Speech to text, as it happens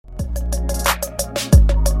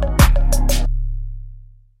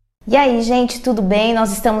E aí, gente, tudo bem?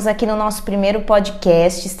 Nós estamos aqui no nosso primeiro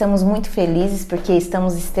podcast, estamos muito felizes porque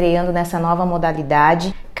estamos estreando nessa nova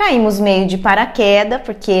modalidade. Caímos meio de paraquedas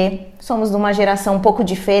porque somos de uma geração um pouco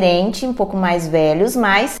diferente, um pouco mais velhos,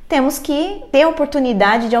 mas temos que ter a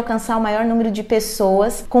oportunidade de alcançar o maior número de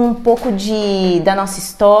pessoas com um pouco da nossa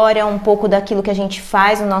história, um pouco daquilo que a gente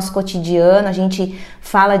faz no nosso cotidiano. A gente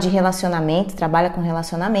fala de relacionamento, trabalha com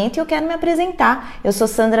relacionamento e eu quero me apresentar. Eu sou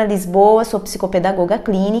Sandra Lisboa, sou psicopedagoga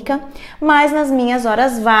clínica, mas nas minhas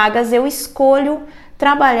horas vagas eu escolho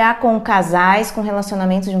trabalhar com casais, com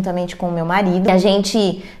relacionamentos juntamente com o meu marido. A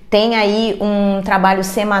gente tem aí um trabalho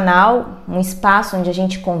semanal, um espaço onde a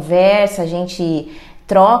gente conversa, a gente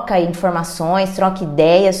troca informações, troca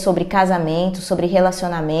ideias sobre casamento, sobre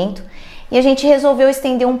relacionamento. E a gente resolveu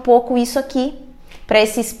estender um pouco isso aqui para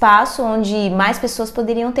esse espaço onde mais pessoas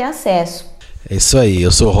poderiam ter acesso. É isso aí,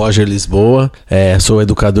 eu sou Roger Lisboa, sou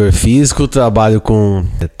educador físico, trabalho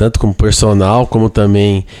tanto como personal como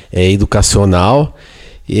também educacional.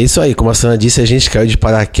 E é isso aí, como a Sandra disse, a gente caiu de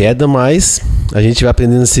paraquedas, mas a gente vai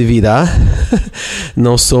aprendendo a se virar.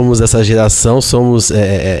 Não somos essa geração,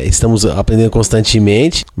 estamos aprendendo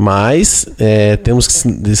constantemente, mas temos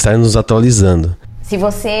que estar nos atualizando. Se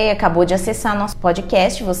você acabou de acessar nosso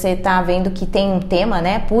podcast, você está vendo que tem um tema,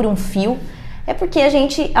 né, por um fio. É porque a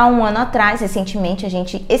gente, há um ano atrás, recentemente, a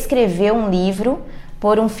gente escreveu um livro,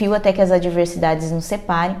 Por um Fio Até que as Adversidades Nos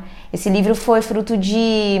Separem. Esse livro foi fruto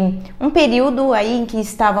de um período aí em que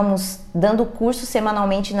estávamos dando curso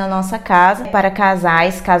semanalmente na nossa casa para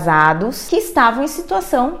casais casados que estavam em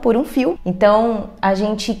situação por um fio. Então a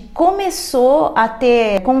gente começou a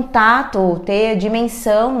ter contato, ter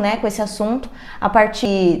dimensão, né, com esse assunto a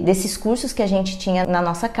partir desses cursos que a gente tinha na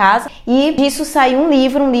nossa casa, e disso saiu um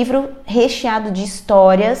livro recheado de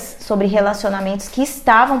histórias sobre relacionamentos que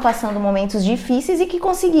estavam passando momentos difíceis e que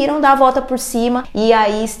conseguiram dar a volta por cima e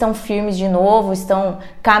aí estão firmes de novo, estão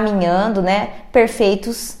caminhando, né,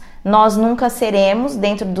 perfeitos. Nós nunca seremos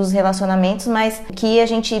dentro dos relacionamentos, mas que a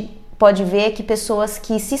gente pode ver que pessoas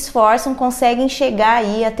que se esforçam conseguem chegar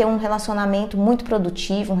aí a ter um relacionamento muito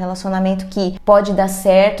produtivo, um relacionamento que pode dar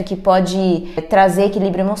certo, que pode trazer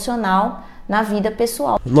equilíbrio emocional na vida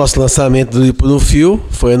pessoal. Nosso lançamento do Por um Fio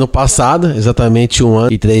foi ano passado, exatamente 1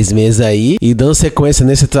 ano e 3 meses aí, e dando sequência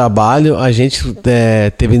nesse trabalho, a gente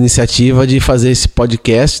teve a iniciativa de fazer esse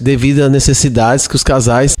podcast devido às necessidades que os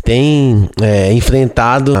casais têm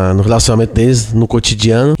enfrentado no relacionamento deles no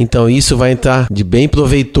cotidiano. Então isso vai entrar de bem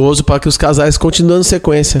proveitoso para que os casais continuem dando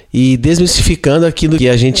sequência e desmistificando aquilo que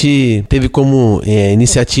a gente teve como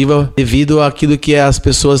iniciativa devido àquilo que as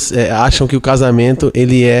pessoas acham que o casamento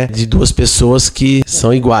ele é de duas pessoas que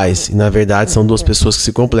são iguais e na verdade são duas pessoas que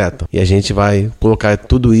se completam, e a gente vai colocar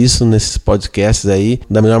tudo isso nesses podcasts aí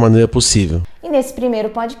da melhor maneira possível. E nesse primeiro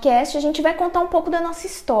podcast a gente vai contar um pouco da nossa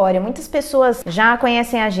história. Muitas pessoas já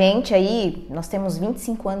conhecem a gente aí, nós temos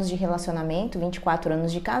 25 anos de relacionamento, 24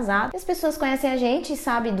 anos de casado. As pessoas conhecem a gente e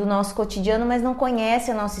sabem do nosso cotidiano, mas não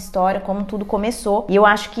conhecem a nossa história, como tudo começou. E eu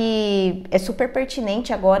acho que é super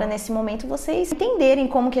pertinente agora, nesse momento, vocês entenderem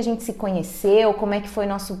como que a gente se conheceu, como é que foi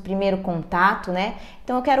nosso primeiro contato, né?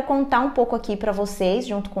 Então eu quero contar um pouco aqui pra vocês,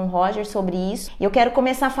 junto com o Roger, sobre isso. E eu quero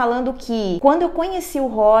começar falando que quando eu conheci o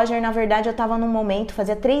Roger, na verdade eu tava num momento,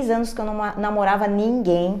 fazia 3 anos que eu não namorava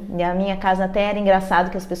ninguém. E a minha casa até era engraçado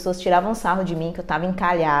que as pessoas tiravam sarro de mim, que eu tava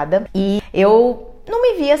encalhada. E eu não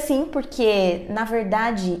me via assim porque, na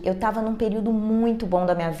verdade, eu tava num período muito bom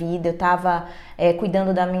da minha vida. Eu tava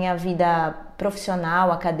cuidando da minha vida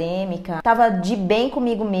profissional, acadêmica. Tava de bem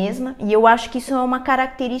comigo mesma. E eu acho que isso é uma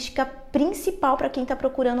característica principal para quem tá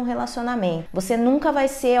procurando um relacionamento. Você nunca vai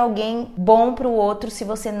ser alguém bom pro outro se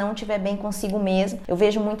você não estiver bem consigo mesmo. Eu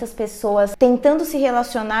vejo muitas pessoas tentando se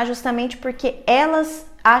relacionar justamente porque elas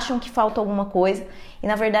acham que falta alguma coisa. E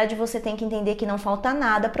na verdade você tem que entender que não falta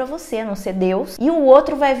nada para você, a não ser Deus. E o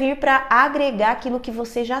outro vai vir para agregar aquilo que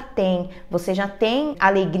você já tem. Você já tem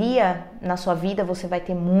alegria na sua vida, você vai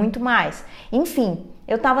ter muito mais. Enfim,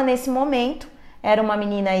 eu tava nesse momento, era uma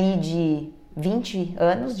menina aí de 20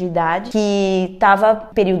 anos de idade, que estava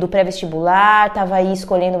período pré-vestibular, estava aí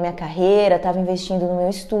escolhendo minha carreira, estava investindo no meu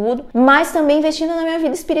estudo, mas também investindo na minha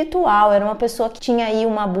vida espiritual. Era uma pessoa que tinha aí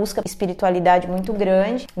uma busca de espiritualidade muito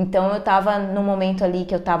grande, então eu estava no momento ali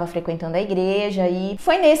que eu estava frequentando a igreja, e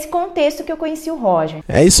foi nesse contexto que eu conheci o Roger.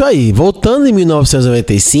 É isso aí, voltando em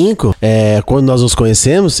 1995, quando nós nos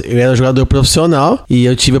conhecemos, eu era jogador profissional e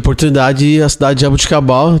eu tive a oportunidade de ir à cidade de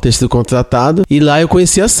Jaboticabal, ter sido contratado, e lá eu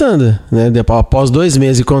conheci a Sandra, né? após 2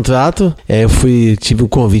 meses de contrato, eu tive um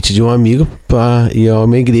convite de um amigo pra ir a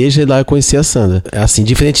uma igreja e lá eu conheci a Sandra. Assim,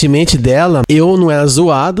 diferentemente dela, eu não era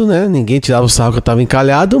zoado, né? Ninguém tirava o sarro que eu tava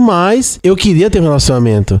encalhado, mas eu queria ter um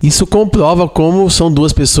relacionamento. Isso comprova como são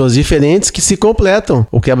duas pessoas diferentes que se completam.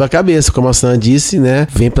 O quebra-cabeça, como a Sandra disse, né?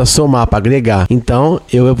 Vem pra somar, pra agregar. Então,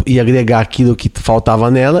 eu ia agregar aquilo que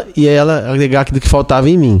faltava nela e ela agregar aquilo que faltava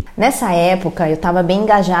em mim. Nessa época, eu estava bem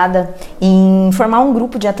engajada em formar um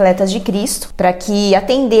grupo de atletas de Cristo para que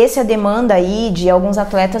atendesse a demanda aí de alguns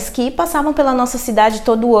atletas que passavam pela nossa cidade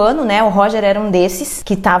todo ano, né? O Roger era um desses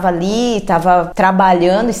que estava ali, estava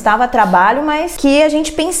trabalhando, estava a trabalho, mas que a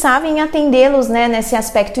gente pensava em atendê-los, né, nesse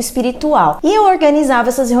aspecto espiritual. E eu organizava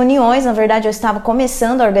essas reuniões, na verdade eu estava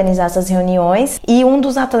começando a organizar essas reuniões e um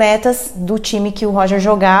dos atletas do time que o Roger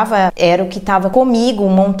jogava era o que estava comigo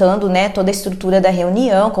montando, né, toda a estrutura da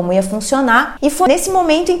reunião, como ia funcionar. E foi nesse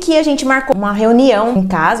momento em que a gente marcou uma reunião em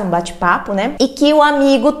casa, um bate-papo, né, e que o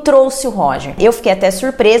amigo trouxe o Roger. Eu fiquei até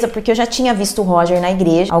surpresa porque eu já tinha visto o Roger na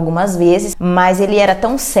igreja algumas vezes, mas ele era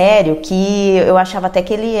tão sério que eu achava até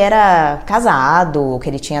que ele era casado, que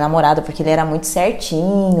ele tinha namorado, porque ele era muito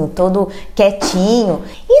certinho, todo quietinho.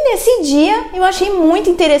 E nesse dia eu achei muito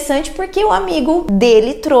interessante porque o amigo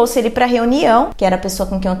dele trouxe ele para a reunião, que era a pessoa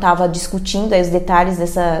com quem eu estava discutindo aí os detalhes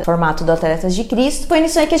desse formato do Atletas de Cristo. Foi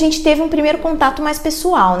nisso aí que a gente teve um primeiro contato mais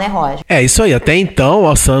pessoal, né, Roger? É isso aí. Até então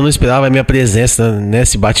a Sandra não esperava a minha presença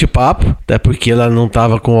nesse bate-papo, até porque ela não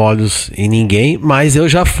estava com olhos em ninguém, mas eu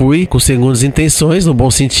já fui com segundas intenções, no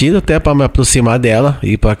bom sentido, até para me aproximar dela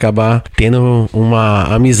e para acabar tendo uma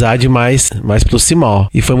amizade mais proximal.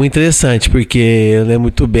 E foi muito interessante, porque eu lembro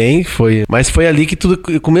muito bem, mas foi ali que tudo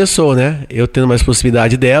começou, né? Eu tendo mais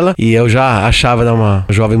proximidade dela e eu já achava ela uma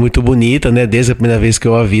jovem muito bonita, né? Desde a primeira vez que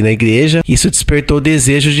eu a vi na igreja. Isso despertou o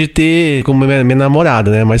desejo de ter como minha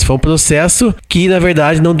namorada, né? Mas foi um processo que, na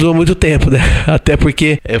verdade, não durou muito tempo, né? Até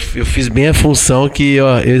porque eu fiz bem a função que eu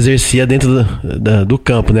exercia dentro do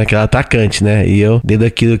campo, né? Que era atacante, né? E eu, dentro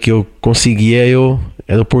daquilo que eu conseguia, eu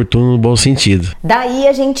era oportuno no bom sentido. Daí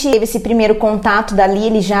a gente teve esse primeiro contato, dali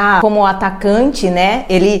ele já, como atacante, né?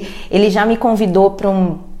 Ele já me convidou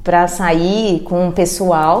para sair com um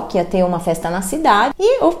pessoal que ia ter uma festa na cidade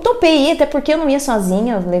e eu topei ir, até porque eu não ia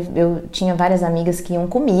sozinha, eu tinha várias amigas que iam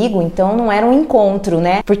comigo, então não era um encontro,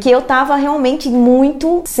 né, porque eu tava realmente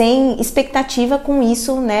muito sem expectativa com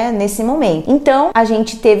isso, né, nesse momento. Então a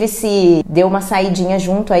gente deu uma saidinha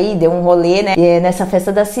junto aí, deu um rolê, né, nessa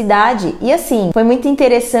festa da cidade e assim, foi muito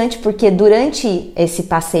interessante porque durante esse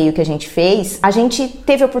passeio que a gente fez, a gente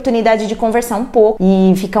teve a oportunidade de conversar um pouco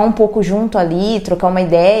e ficar um pouco junto ali, trocar uma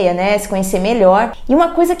ideia, né, se conhecer melhor. E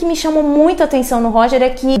uma coisa que me chamou muito a atenção no Roger é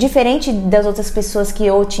que, diferente das outras pessoas que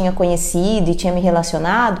eu tinha conhecido e tinha me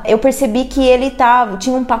relacionado, eu percebi que ele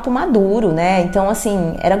tinha um papo maduro, né? Então,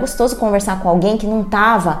 assim, era gostoso conversar com alguém que não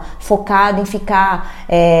tava focado em ficar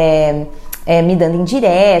me dando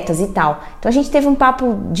indiretas e tal. Então a gente teve um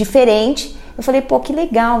papo diferente. Eu falei, pô, que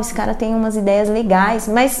legal, esse cara tem umas ideias legais,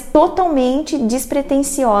 mas totalmente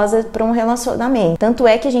despretensiosa para um relacionamento. Tanto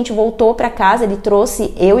é que a gente voltou para casa, ele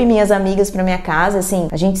trouxe eu e minhas amigas para minha casa, assim,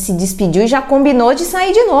 a gente se despediu e já combinou de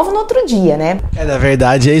sair de novo no outro dia, né? Na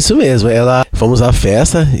verdade é isso mesmo. Fomos à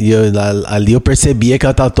festa e ali eu percebia que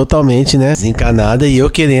ela estava totalmente, né, desencanada e eu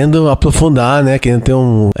querendo aprofundar, né,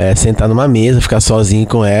 querendo sentar numa mesa, ficar sozinho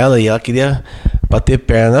com ela e ela queria bater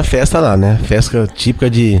perna na festa lá, né? Festa típica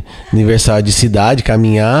de aniversário de cidade,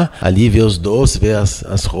 caminhar ali, ver os doces, ver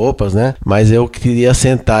as roupas, né? Mas eu queria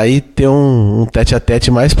sentar e ter um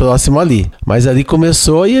tete-a-tete mais próximo ali. Mas ali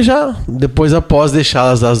começou e já, depois após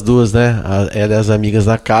deixá-las as duas, né? Ela e as amigas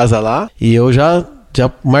na casa lá, e eu já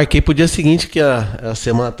marquei pro dia seguinte, que é a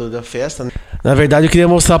semana toda da festa, né? Na verdade, eu queria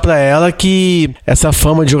mostrar pra ela que essa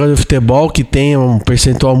fama de jogador de futebol, que tem um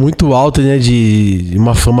percentual muito alto, né, de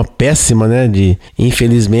uma fama péssima, né,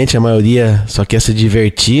 infelizmente, a maioria só quer se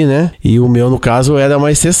divertir, né, e o meu, no caso, era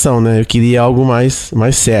uma exceção, né, eu queria algo mais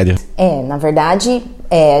sério. Na verdade,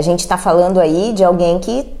 a gente tá falando aí de alguém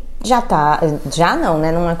que já não,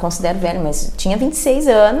 né, não é considero velho, mas tinha 26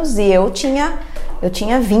 anos e eu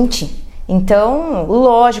tinha 20. Então,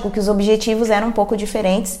 lógico que os objetivos eram um pouco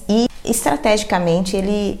diferentes e estrategicamente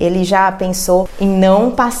ele já pensou em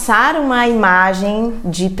não passar uma imagem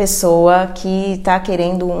de pessoa que tá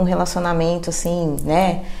querendo um relacionamento assim,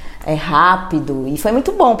 né, rápido, e foi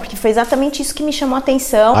muito bom, porque foi exatamente isso que me chamou a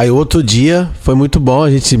atenção. Aí outro dia foi muito bom,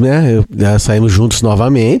 a gente, né, saímos juntos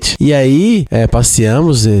novamente, e aí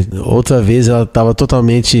passeamos, outra vez ela estava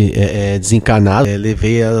totalmente desencanada,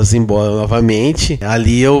 levei elas embora novamente,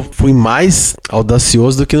 ali eu fui mais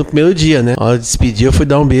audacioso do que no primeiro dia, né, na hora de despedir eu fui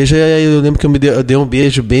dar um beijo, e aí eu lembro que eu dei um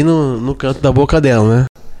beijo bem no canto da boca dela, né.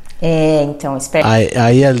 Então, espera.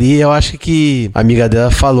 Aí ali eu acho que a amiga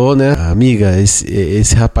dela falou, né? Amiga,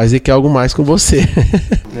 esse rapaz aí quer algo mais com você.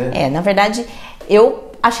 Na verdade,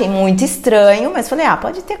 eu achei muito estranho, mas falei,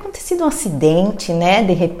 pode ter acontecido um acidente, né?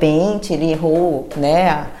 De repente, ele errou,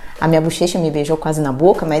 né? A minha bochecha me beijou quase na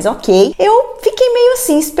boca, mas ok. Eu fiquei meio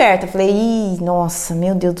assim, esperta. Falei, nossa,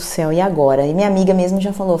 meu Deus do céu, e agora? E minha amiga mesmo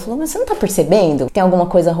já falou, mas você não tá percebendo que tem alguma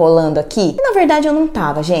coisa rolando aqui? E na verdade eu não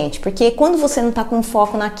tava, gente, porque quando você não tá com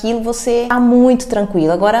foco naquilo, você tá muito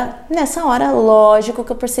tranquilo. Agora, nessa hora, lógico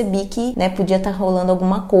que eu percebi que, né, podia estar rolando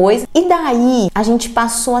alguma coisa. E daí, a gente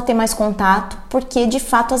passou a ter mais contato, porque de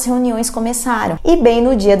fato as reuniões começaram. E bem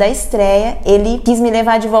no dia da estreia, ele quis me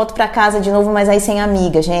levar de volta pra casa de novo, mas aí sem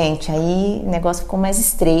amiga, gente. Aí o negócio ficou mais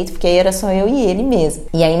estreito, porque aí era só eu e ele mesmo.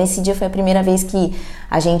 E aí nesse dia foi a primeira vez que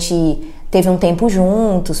a gente teve um tempo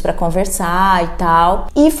juntos pra conversar e tal.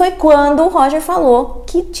 E foi quando o Roger falou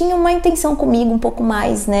que tinha uma intenção comigo um pouco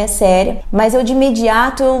mais, né, séria. Mas eu de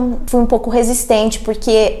imediato eu fui um pouco resistente,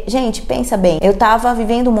 porque, gente, pensa bem, eu tava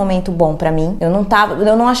vivendo um momento bom pra mim. Eu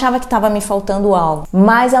não achava que tava me faltando algo.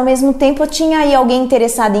 Mas ao mesmo tempo eu tinha aí alguém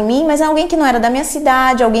interessado em mim, mas alguém que não era da minha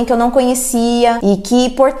cidade, alguém que eu não conhecia e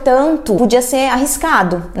que, portanto, podia ser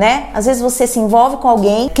arriscado, né? Às vezes você se envolve com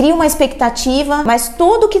alguém, cria uma expectativa, mas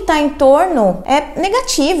tudo que tá em torno é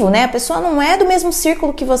negativo, né? A pessoa não é do mesmo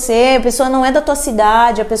círculo que você, a pessoa não é da tua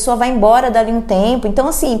cidade, a pessoa vai embora dali um tempo. Então,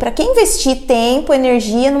 assim, pra que investir tempo,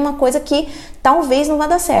 energia numa coisa que talvez não vá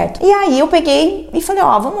dar certo? E aí eu peguei e falei,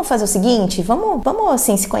 vamos fazer o seguinte, vamos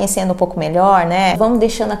assim, se conhecendo um pouco melhor, né? Vamos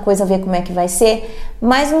deixando a coisa ver como é que vai ser,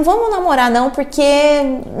 mas não vamos namorar não, porque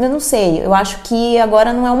eu não sei, eu acho que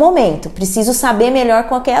agora não é o momento. Preciso saber melhor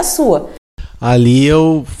qual que é a sua. Ali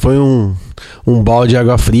foi um balde de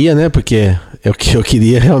água fria, né? Porque eu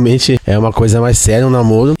queria realmente uma coisa mais séria, um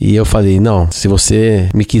namoro. E eu falei, não, se você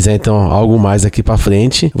me quiser então algo mais daqui pra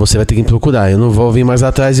frente, você vai ter que me procurar. Eu não vou vir mais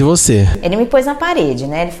atrás de você. Ele me pôs na parede,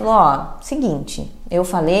 né? Ele falou, seguinte, eu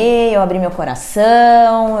falei, eu abri meu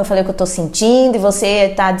coração, eu falei o que eu tô sentindo e você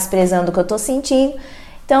tá desprezando o que eu tô sentindo.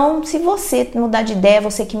 Então, se você mudar de ideia,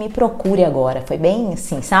 você que me procure agora. Foi bem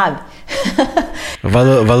assim, sabe?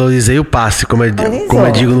 Valorizei o passe, como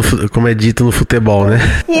é dito no futebol, né?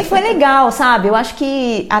 E foi legal, sabe? Eu acho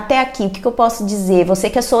que até aqui, o que eu posso dizer? Você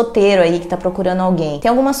que é solteiro aí, que tá procurando alguém, tem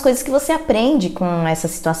algumas coisas que você aprende com essa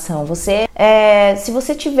situação. Se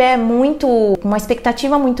você tiver uma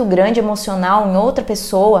expectativa muito grande emocional em outra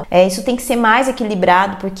pessoa, isso tem que ser mais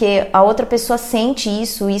equilibrado, porque a outra pessoa sente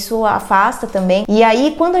isso afasta também. E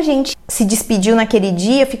aí, quando a gente se despediu naquele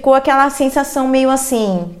dia, ficou aquela sensação meio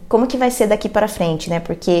assim, como que vai ser daqui para frente, né?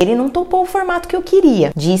 Porque ele não topou o formato que eu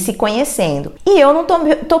queria, de ir se conhecendo. E eu não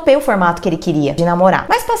topei o formato que ele queria, de namorar.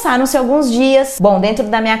 Mas passaram-se alguns dias. Bom, dentro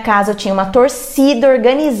da minha casa eu tinha uma torcida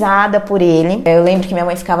organizada por ele. Eu lembro que minha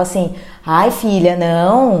mãe ficava assim, ai filha,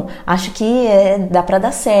 não, acho que dá pra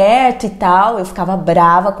dar certo e tal. Eu ficava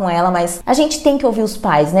brava com ela, mas a gente tem que ouvir os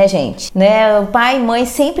pais, né, gente? Né? O pai e mãe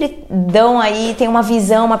sempre tem uma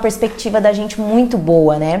visão, uma perspectiva da gente muito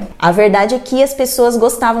boa, né? A verdade é que as pessoas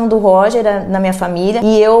gostavam do Roger na minha família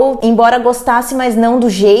e eu, embora gostasse, mas não do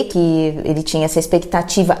jeito que ele tinha essa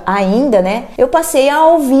expectativa ainda, né? Eu passei a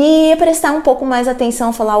ouvir e prestar um pouco mais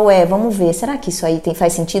atenção, falar, vamos ver, será que isso aí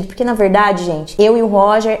faz sentido? Porque na verdade, gente, eu e o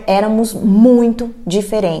Roger éramos muito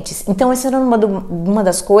diferentes. Então essa era uma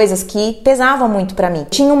das coisas que pesava muito pra mim.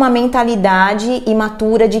 Tinha uma mentalidade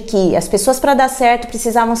imatura de que as pessoas pra dar certo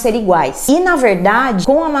precisavam ser iguais. E na verdade,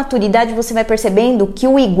 com a maturidade você vai percebendo que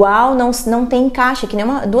o igual não tem encaixe, que nem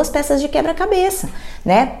duas peças de quebra-cabeça,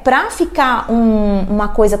 né? Pra ficar uma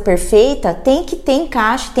coisa perfeita, tem que ter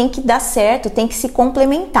encaixe, tem que dar certo, tem que se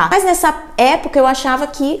complementar. Mas nessa época eu achava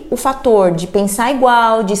que o fator de pensar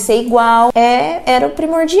igual, de ser igual, era o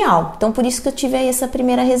primordial. Então por isso que eu tive aí essa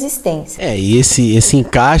primeira resistência. E esse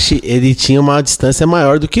encaixe, ele tinha uma distância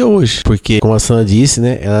maior do que hoje. Porque, como a Sandra disse,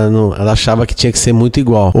 né? Ela achava que tinha que ser muito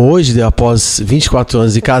igual. Hoje, após 24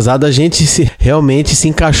 anos de casado, a gente realmente se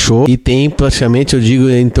encaixou e tem praticamente, eu digo,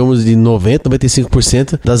 em termos de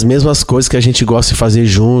 95% das mesmas coisas que a gente gosta de fazer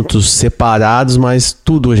juntos, separados, mas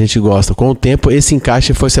tudo a gente gosta. Com o tempo, esse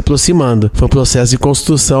encaixe foi se aproximando. Foi um processo de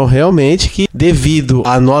construção realmente que, devido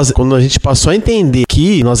a nós, quando a gente passou a entender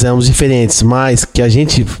que nós éramos diferentes, mas que a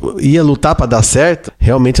gente ia lutar para dar certo,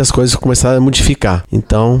 realmente as coisas começaram a modificar.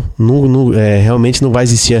 Então, realmente não vai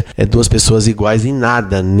existir duas pessoas iguais em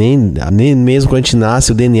nada, nem mesmo quando a gente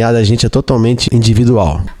nasce, o DNA da gente é totalmente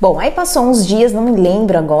individual. Bom, aí passou uns dias, não me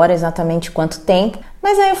lembro agora exatamente quanto tempo,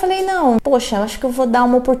 Mas aí eu falei, não, poxa, eu acho que eu vou dar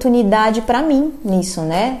uma oportunidade pra mim nisso,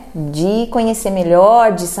 né? De conhecer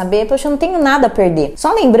melhor, de saber, poxa, eu não tenho nada a perder.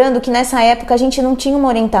 Só lembrando que nessa época a gente não tinha uma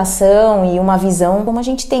orientação e uma visão como a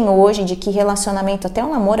gente tem hoje, de que relacionamento, até o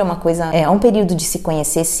namoro é uma coisa, é um período de se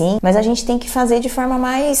conhecer sim, mas a gente tem que fazer de forma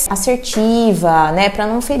mais assertiva, né? Pra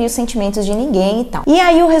não ferir os sentimentos de ninguém e tal. E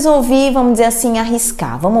aí eu resolvi, vamos dizer assim,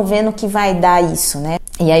 arriscar. Vamos ver no que vai dar isso, né?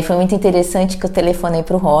 E aí foi muito interessante que eu telefonei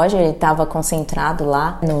pro Roger, ele tava concentrado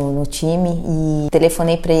lá no time, e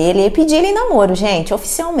telefonei pra ele e pedi ele em namoro, gente,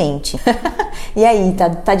 oficialmente. E aí,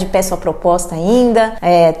 tá de pé sua proposta ainda?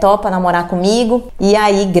 Topa namorar comigo? E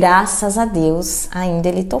aí, graças a Deus, ainda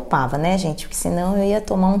ele topava, né, gente? Porque senão eu ia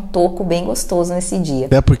tomar um toco bem gostoso nesse dia.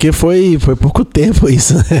 É porque foi pouco tempo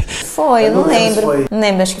isso, né? Foi, eu não lembro. Não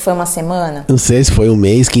lembro, acho que foi uma semana. Não sei se foi um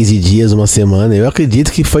mês, 15 dias, uma semana. Eu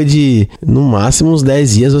acredito que foi no máximo uns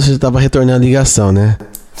 10 dias você já tava retornando a ligação, né?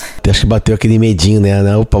 Acho que bateu aquele medinho, né?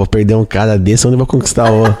 Não, opa, vou perder um cara desse, onde eu vou conquistar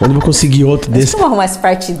outro? Onde eu vou conseguir outro desse? Vamos arrumar esse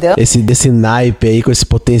partidão. Desse naipe aí, com esse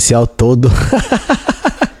potencial todo.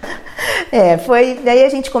 Daí a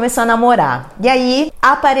gente começou a namorar. E aí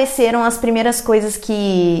apareceram as primeiras coisas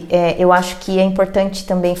que eu acho que é importante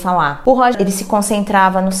também falar. O Roger, ele se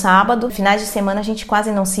concentrava no sábado, finais de semana a gente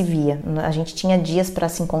quase não se via. A gente tinha dias para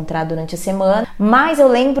se encontrar durante a semana, mas eu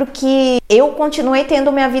lembro que eu continuei tendo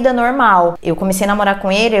minha vida normal. Eu comecei a namorar com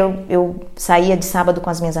ele, eu saía de sábado com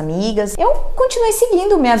as minhas amigas. Eu continuei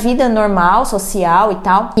seguindo minha vida normal, social e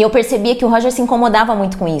tal. E eu percebia que o Roger se incomodava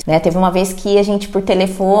muito com isso, né? Teve uma vez que a gente, por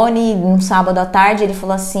telefone, um sábado à tarde, ele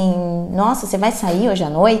falou assim: nossa, você vai sair hoje à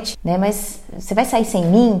noite, né? Mas você vai sair sem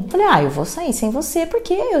mim? Eu falei, eu vou sair sem você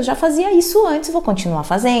porque eu já fazia isso antes, vou continuar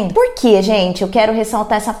fazendo. Por quê, gente? Eu quero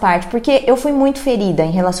ressaltar essa parte, porque eu fui muito ferida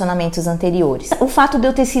em relacionamentos anteriores. O fato de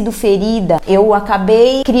eu ter sido ferida, eu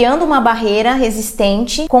acabei criando uma barreira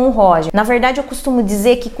resistente com o Roger. Na verdade, eu costumo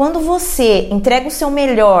dizer que quando você entrega o seu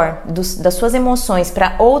melhor das suas emoções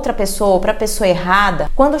para outra pessoa, para a pessoa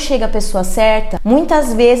errada, quando chega a pessoa certa,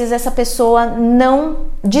 muitas vezes essa pessoa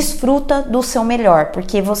não desfruta do seu melhor,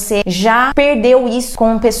 porque você já perdeu isso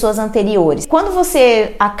com pessoas anteriores. Quando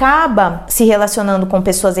você acaba se relacionando com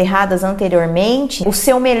pessoas erradas anteriormente, o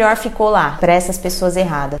seu melhor ficou lá para essas pessoas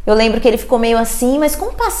erradas. Eu lembro que ele ficou meio assim, mas com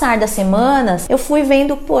o passar das semanas, eu fui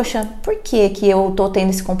vendo, poxa, por que eu tô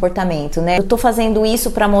tendo esse comportamento, né? Eu tô fazendo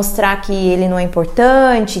isso para mostrar que ele não é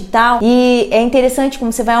importante e tal. E é interessante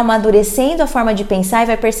como você vai amadurecendo a forma de pensar e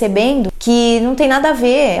vai percebendo que não tem nada a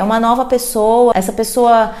ver, é uma nova pessoa, essa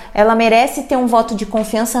pessoa, ela merece ter um voto de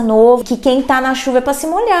confiança novo, que quem tá na chuva é pra se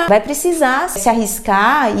molhar, vai precisar se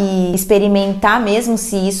arriscar e experimentar mesmo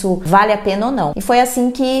se isso vale a pena ou não. E foi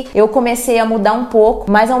assim que eu comecei a mudar um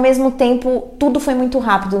pouco, mas ao mesmo tempo, tudo foi muito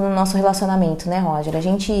rápido no nosso relacionamento, né, Roger? A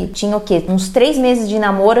gente tinha o quê? Uns 3 meses de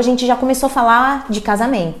namoro, a gente já começou a falar de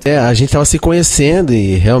casamento. A gente tava se conhecendo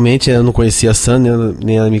e realmente eu não conhecia a Sandra,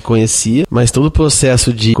 nem ela me conhecia, mas todo o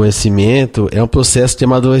processo de conhecimento é um processo de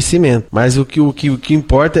amadurecimento, mas o que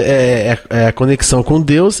importa é a conexão com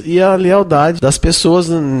Deus e a lealdade das pessoas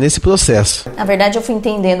nesse processo. Na verdade, eu fui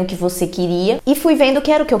entendendo o que você queria e fui vendo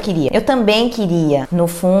que era o que eu queria. Eu também queria, no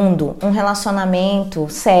fundo, um relacionamento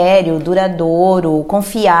sério, duradouro,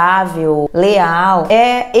 confiável, leal.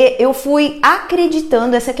 Eu fui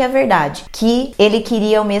acreditando, essa que é a verdade, que ele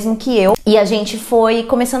queria o mesmo que eu, e a gente foi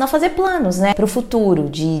começando a fazer planos, né, pro futuro,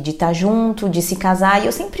 de estar junto, de se casar. E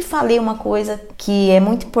eu sempre falei uma coisa que é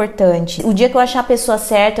muito importante: o dia que eu achar a pessoa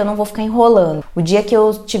certa, eu não vou ficar enrolando. O dia que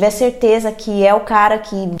eu tiver certeza que é o cara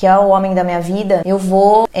que é o homem da minha vida, eu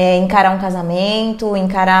vou encarar um casamento,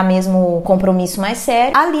 encarar mesmo um compromisso mais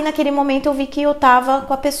sério. Ali naquele momento eu vi que eu tava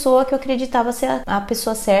com a pessoa que eu acreditava ser a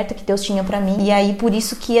pessoa certa que Deus tinha pra mim. E aí por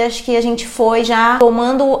isso que acho que a gente foi já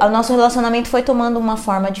tomando, o nosso relacionamento foi tomando uma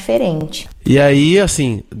forma diferente. E aí,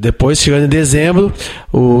 assim, depois, chegando em dezembro,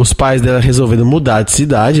 os pais dela resolveram mudar de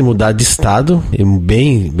cidade, mudar de estado,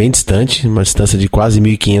 bem distante, uma distância de quase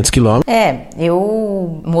 1.500 quilômetros.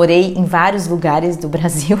 Eu morei em vários lugares do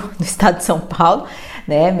Brasil, no estado de São Paulo,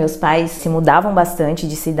 né? Meus pais se mudavam bastante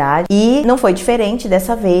de cidade e não foi diferente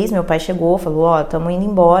dessa vez. Meu pai chegou, falou, estamos indo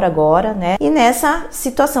embora agora, né? E nessa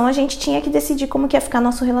situação a gente tinha que decidir como que ia ficar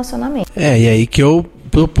nosso relacionamento. E aí que eu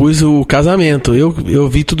propus o casamento. Eu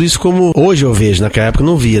vi tudo isso como hoje eu vejo, naquela época eu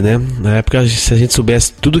não via, né? Na época, se a gente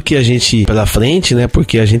soubesse tudo que a gente pela frente, né?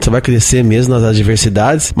 Porque a gente só vai crescer mesmo nas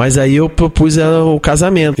adversidades, mas aí eu propus ela o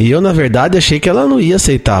casamento. E eu, na verdade, achei que ela não ia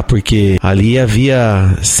aceitar, porque ali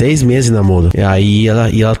havia 6 meses de namoro. E aí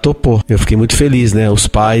ela topou. Eu fiquei muito feliz, né? Os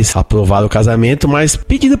pais aprovaram o casamento, mas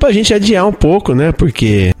pediram pra gente adiar um pouco, né?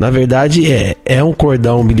 Porque, na verdade, é um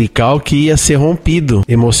cordão umbilical que ia ser rompido,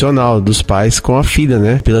 emocional, dos pais com a filha,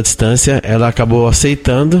 né? Pela distância, ela acabou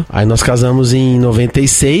aceitando. Aí nós casamos em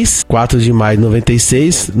 96, 4 de maio de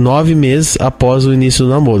 96, 9 meses após o início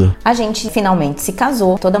do namoro. A gente finalmente se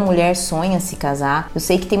casou. Toda mulher sonha se casar. Eu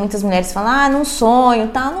sei que tem muitas mulheres que falam, não sonho,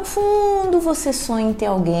 tá? No fundo você sonha em ter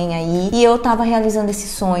alguém aí. E eu tava realizando esse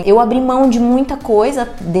sonho. Eu abri mão de muita coisa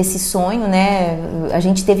desse sonho, né? A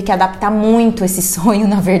gente teve que adaptar muito esse sonho,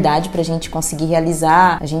 na verdade, pra gente conseguir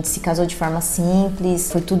realizar. A gente se casou de forma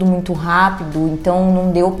simples, foi tudo muito rápido, então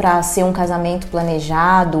não deu pra ser um casamento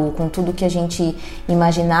planejado, com tudo que a gente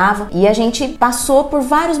imaginava. E a gente passou por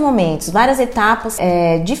vários momentos, várias etapas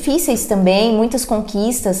difíceis também, muitas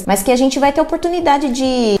conquistas, mas que a gente vai ter oportunidade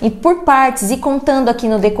de ir por partes e contando aqui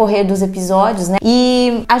no decorrer dos episódios, né?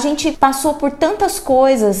 E a gente passou por tantas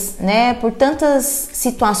coisas, né? Por tantas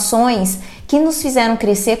situações que nos fizeram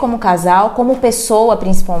crescer como casal, como pessoa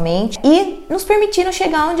principalmente, e nos permitiram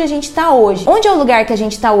chegar onde a gente está hoje. Onde é o lugar que a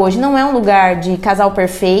gente está hoje? Não é um lugar de casal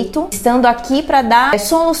perfeito, estando aqui para dar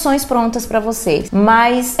soluções prontas para vocês,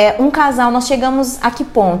 mas um casal, nós chegamos a que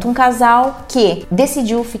ponto? Um casal que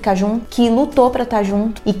decidiu ficar junto, que lutou para estar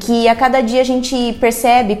junto e que a cada dia a gente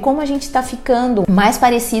percebe como a gente está ficando mais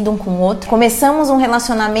parecido um com o outro. Começamos um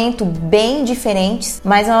relacionamento bem diferentes,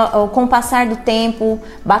 mas com o passar do tempo,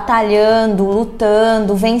 batalhando,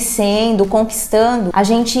 lutando, vencendo, conquistando, a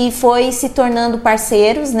gente foi se tornando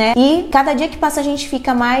parceiros, né? E cada dia que passa a gente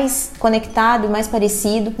fica mais conectado, mais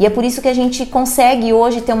parecido. E é por isso que a gente consegue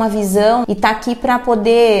hoje ter uma visão e tá aqui para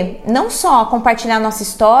poder não só compartilhar nossa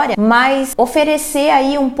história, mas oferecer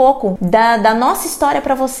aí um pouco da nossa história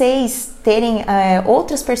para vocês terem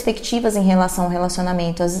outras perspectivas em relação ao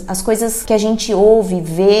relacionamento. As coisas que a gente ouve,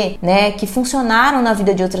 vê, né, que funcionaram na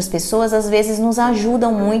vida de outras pessoas, às vezes nos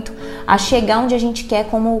ajudam muito a chegar onde a gente quer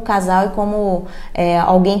como casal e como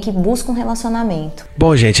alguém que busca um relacionamento.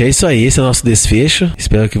 Bom, gente, é isso aí. Esse é o nosso desfecho.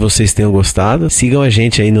 Espero que vocês tenham gostado. Sigam a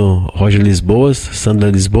gente aí no Roger Lisboa,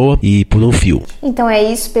 Sandra Lisboa e Por um Fio. Então é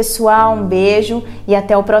isso, pessoal. Um beijo e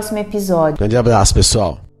até o próximo episódio. Grande abraço,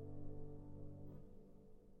 pessoal.